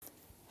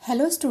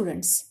Hello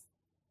students.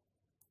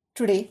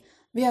 Today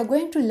we are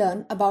going to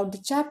learn about the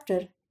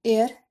chapter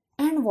Air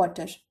and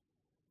Water.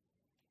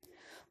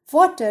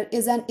 Water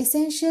is an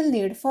essential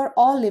need for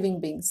all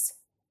living beings.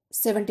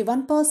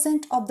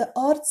 71% of the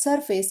earth's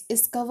surface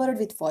is covered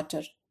with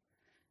water.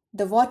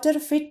 The water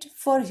fit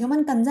for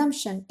human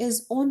consumption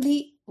is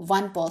only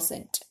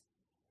 1%.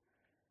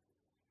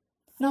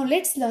 Now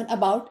let's learn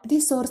about the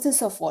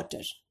sources of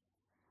water.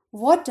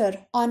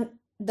 Water on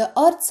the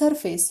earth's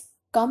surface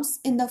comes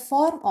in the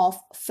form of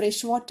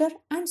fresh water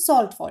and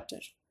salt water.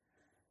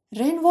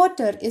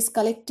 Rainwater is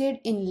collected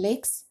in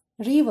lakes,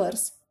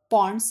 rivers,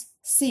 ponds,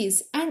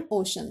 seas, and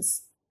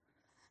oceans.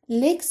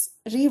 Lakes,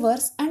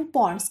 rivers, and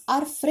ponds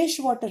are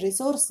freshwater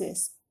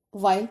resources,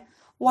 while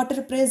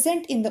water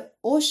present in the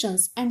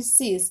oceans and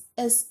seas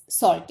is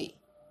salty.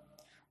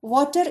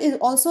 Water is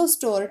also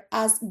stored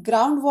as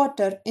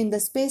groundwater in the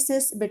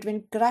spaces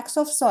between cracks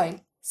of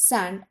soil,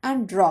 sand,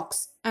 and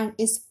rocks and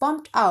is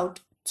pumped out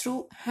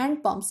through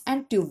hand pumps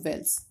and tube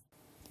wells.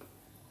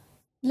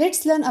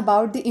 Let's learn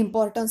about the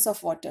importance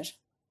of water.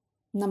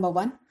 Number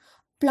 1.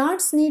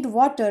 Plants need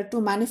water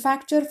to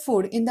manufacture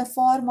food in the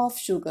form of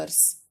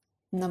sugars.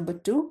 Number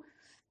 2.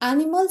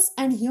 Animals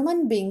and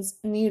human beings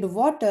need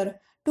water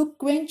to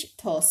quench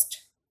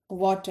thirst.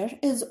 Water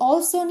is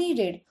also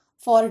needed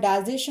for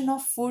digestion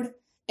of food,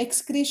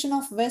 excretion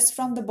of waste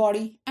from the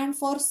body, and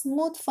for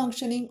smooth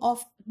functioning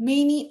of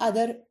many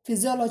other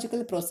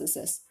physiological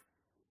processes.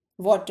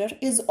 Water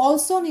is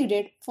also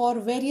needed for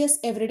various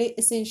everyday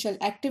essential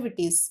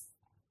activities.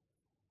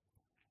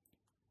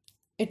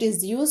 It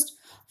is used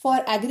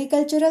for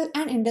agricultural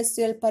and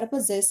industrial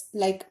purposes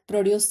like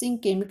producing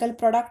chemical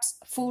products,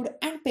 food,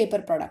 and paper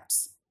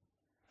products.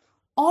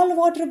 All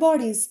water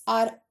bodies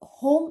are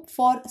home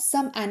for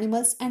some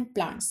animals and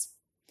plants.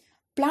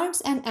 Plants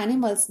and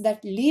animals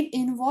that live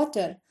in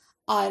water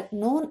are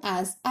known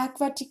as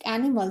aquatic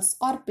animals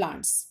or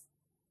plants.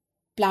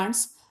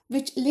 Plants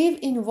which live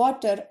in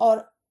water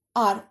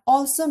are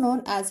also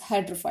known as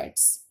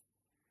hydrophytes.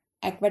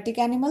 Aquatic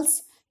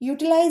animals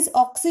utilize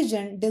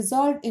oxygen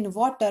dissolved in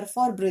water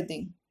for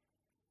breathing.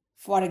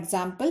 For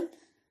example,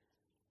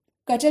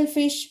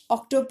 cuttlefish,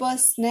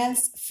 octopus,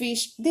 snails,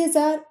 fish, these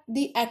are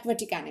the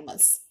aquatic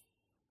animals.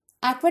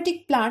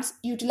 Aquatic plants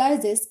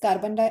utilizes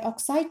carbon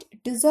dioxide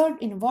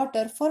dissolved in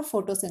water for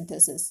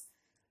photosynthesis.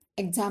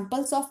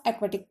 Examples of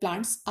aquatic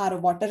plants are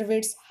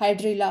waterweeds,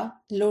 hydrilla,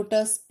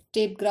 lotus,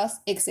 tape grass,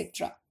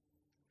 etc.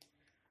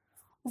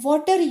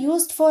 Water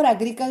used for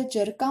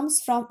agriculture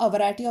comes from a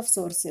variety of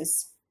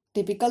sources.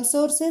 Typical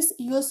sources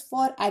used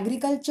for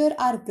agriculture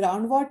are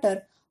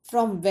groundwater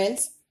from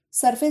wells,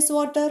 surface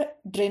water,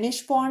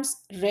 drainage ponds,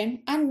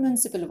 rain, and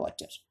municipal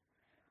water.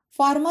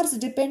 Farmers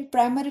depend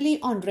primarily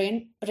on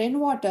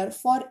rainwater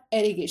for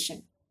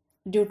irrigation.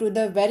 Due to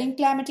the varying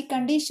climatic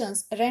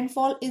conditions,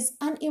 rainfall is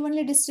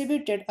unevenly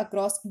distributed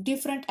across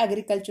different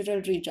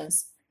agricultural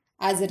regions.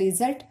 As a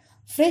result,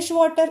 fresh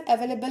water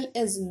available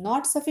is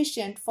not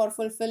sufficient for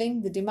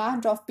fulfilling the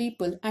demand of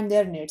people and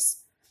their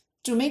needs.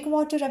 To make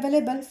water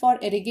available for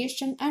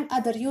irrigation and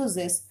other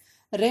uses,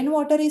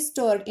 rainwater is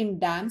stored in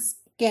dams,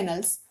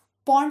 canals,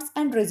 ponds,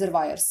 and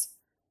reservoirs.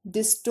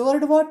 This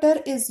stored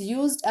water is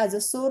used as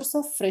a source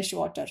of fresh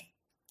water.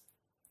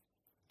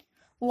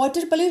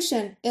 Water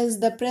pollution is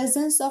the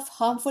presence of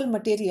harmful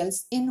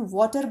materials in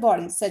water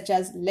bodies such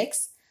as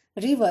lakes,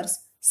 rivers,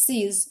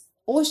 seas,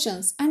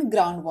 oceans, and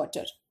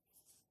groundwater.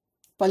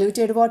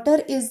 Polluted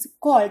water is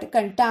called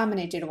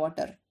contaminated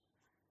water.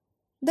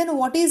 Then,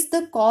 what is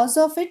the cause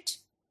of it?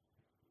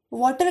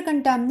 Water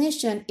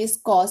contamination is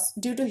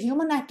caused due to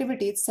human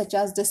activities such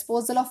as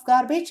disposal of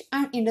garbage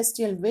and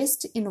industrial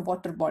waste in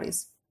water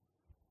bodies.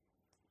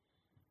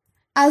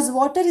 As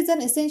water is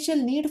an essential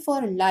need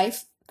for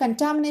life,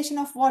 contamination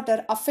of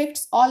water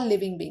affects all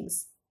living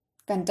beings.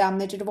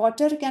 Contaminated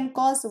water can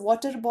cause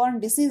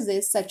waterborne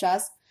diseases such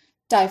as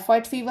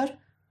typhoid fever,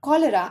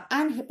 cholera,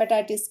 and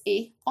hepatitis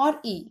A or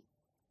E.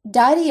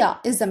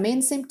 Diarrhea is the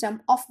main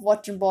symptom of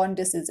waterborne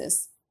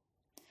diseases.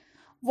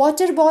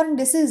 Waterborne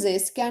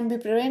diseases can be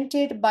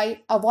prevented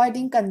by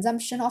avoiding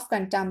consumption of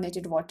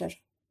contaminated water.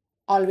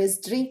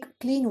 Always drink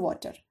clean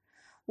water.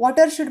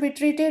 Water should be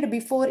treated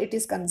before it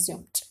is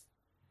consumed.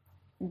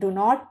 Do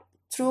not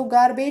throw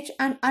garbage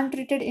and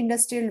untreated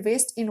industrial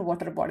waste in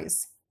water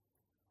bodies.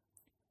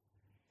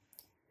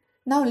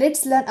 Now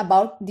let's learn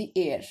about the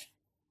air.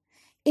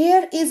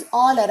 Air is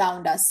all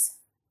around us.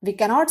 We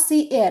cannot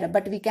see air,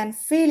 but we can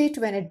feel it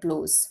when it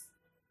blows.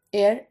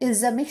 Air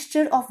is a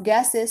mixture of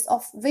gases,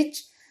 of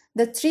which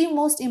the three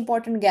most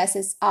important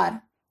gases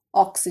are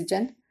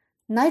oxygen,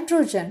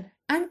 nitrogen,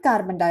 and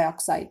carbon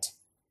dioxide.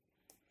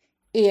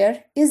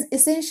 Air is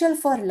essential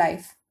for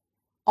life.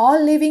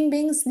 All living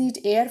beings need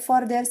air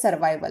for their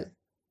survival.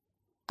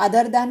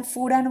 Other than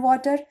food and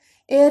water,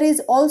 air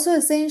is also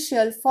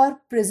essential for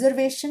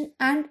preservation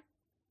and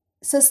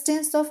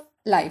sustenance of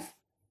life.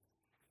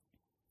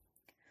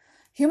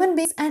 Human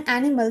beings and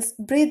animals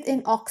breathe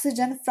in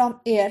oxygen from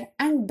air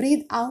and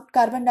breathe out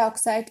carbon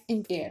dioxide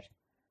in air.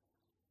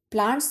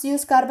 Plants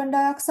use carbon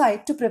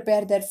dioxide to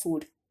prepare their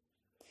food.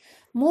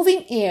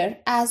 moving air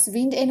as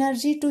wind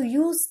energy to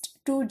used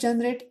to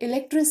generate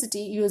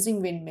electricity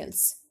using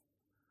windmills.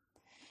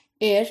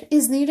 Air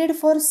is needed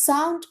for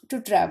sound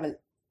to travel.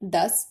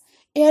 Thus,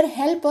 air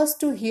helps us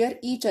to hear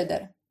each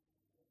other.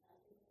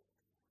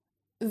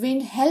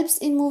 Wind helps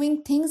in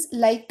moving things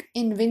like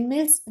in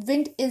windmills,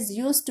 wind is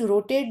used to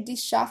rotate the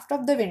shaft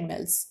of the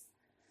windmills.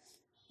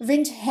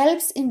 Wind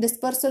helps in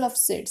dispersal of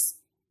seeds,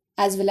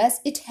 as well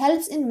as it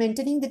helps in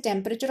maintaining the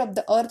temperature of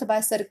the earth by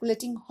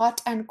circulating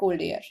hot and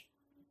cold air.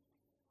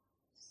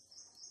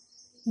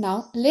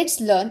 Now,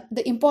 let's learn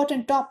the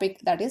important topic,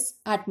 that is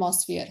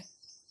atmosphere.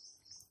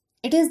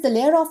 It is the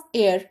layer of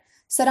air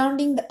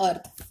surrounding the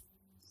earth.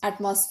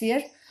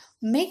 Atmosphere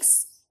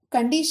makes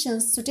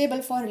conditions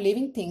suitable for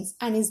living things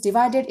and is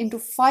divided into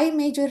five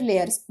major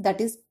layers,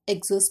 that is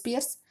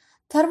exospheres,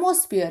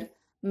 thermosphere,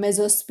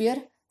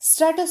 mesosphere,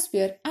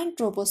 stratosphere and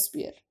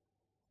troposphere.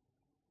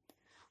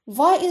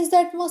 Why is the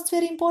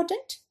atmosphere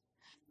important?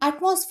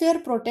 Atmosphere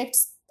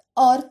protects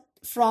earth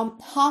from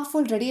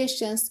harmful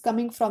radiations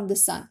coming from the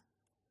sun.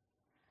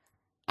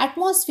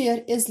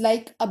 Atmosphere is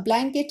like a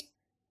blanket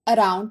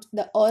around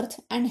the earth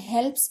and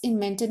helps in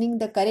maintaining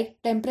the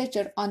correct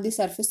temperature on the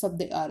surface of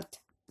the earth.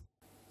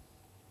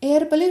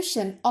 Air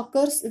pollution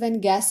occurs when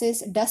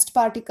gases, dust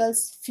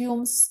particles,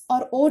 fumes,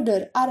 or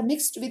odor are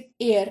mixed with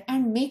air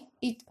and make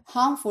it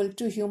harmful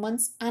to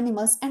humans,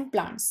 animals, and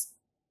plants.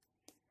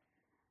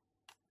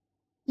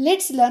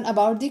 Let's learn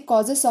about the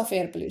causes of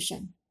air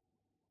pollution.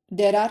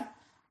 There are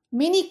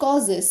many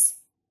causes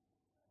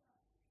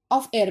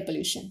of air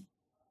pollution.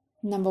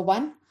 Number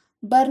 1,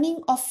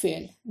 burning of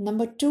fuel.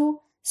 Number 2,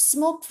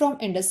 smoke from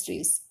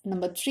industries.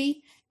 Number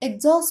 3,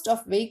 exhaust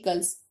of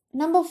vehicles.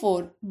 Number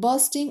 4,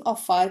 bursting of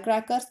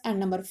firecrackers. And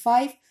number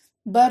 5,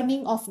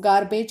 burning of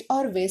garbage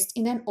or waste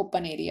in an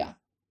open area.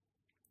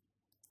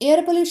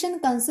 Air pollution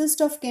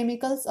consists of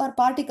chemicals or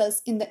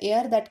particles in the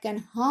air that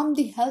can harm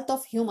the health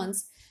of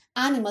humans,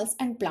 animals,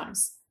 and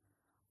plants.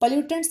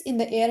 Pollutants in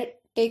the air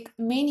take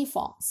many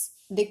forms.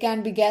 They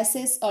can be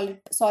gases,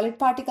 solid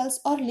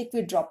particles, or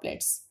liquid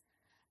droplets.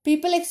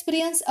 People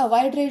experience a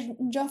wide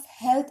range of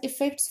health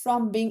effects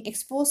from being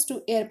exposed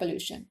to air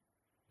pollution.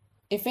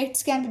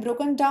 Effects can be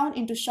broken down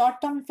into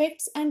short-term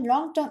effects and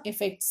long-term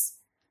effects.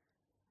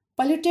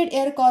 Polluted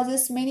air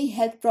causes many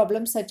health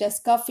problems such as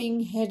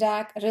coughing,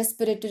 headache,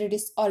 respiratory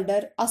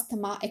disorder,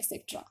 asthma,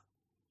 etc.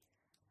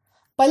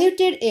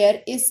 Polluted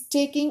air is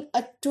taking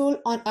a toll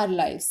on our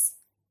lives.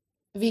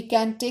 We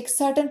can take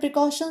certain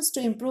precautions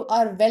to improve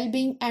our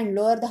well-being and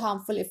lower the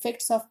harmful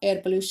effects of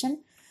air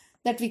pollution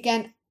that we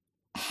can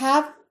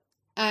have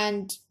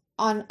and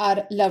on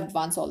our loved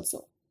ones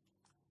also.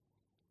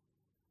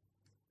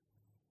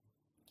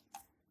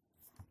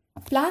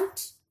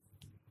 Plant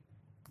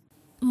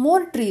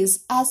more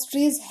trees as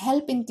trees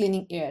help in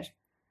cleaning air.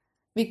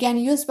 We can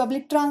use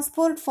public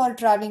transport for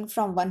traveling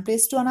from one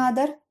place to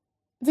another.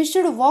 We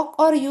should walk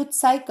or use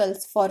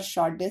cycles for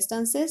short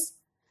distances.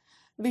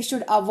 We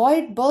should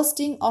avoid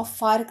bursting of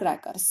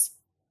firecrackers.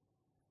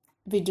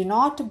 We do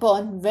not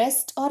burn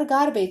waste or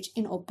garbage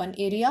in open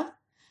area,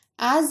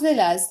 as well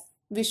as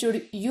we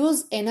should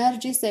use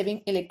energy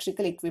saving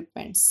electrical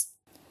equipments.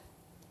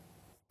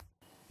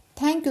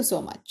 Thank you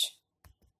so much.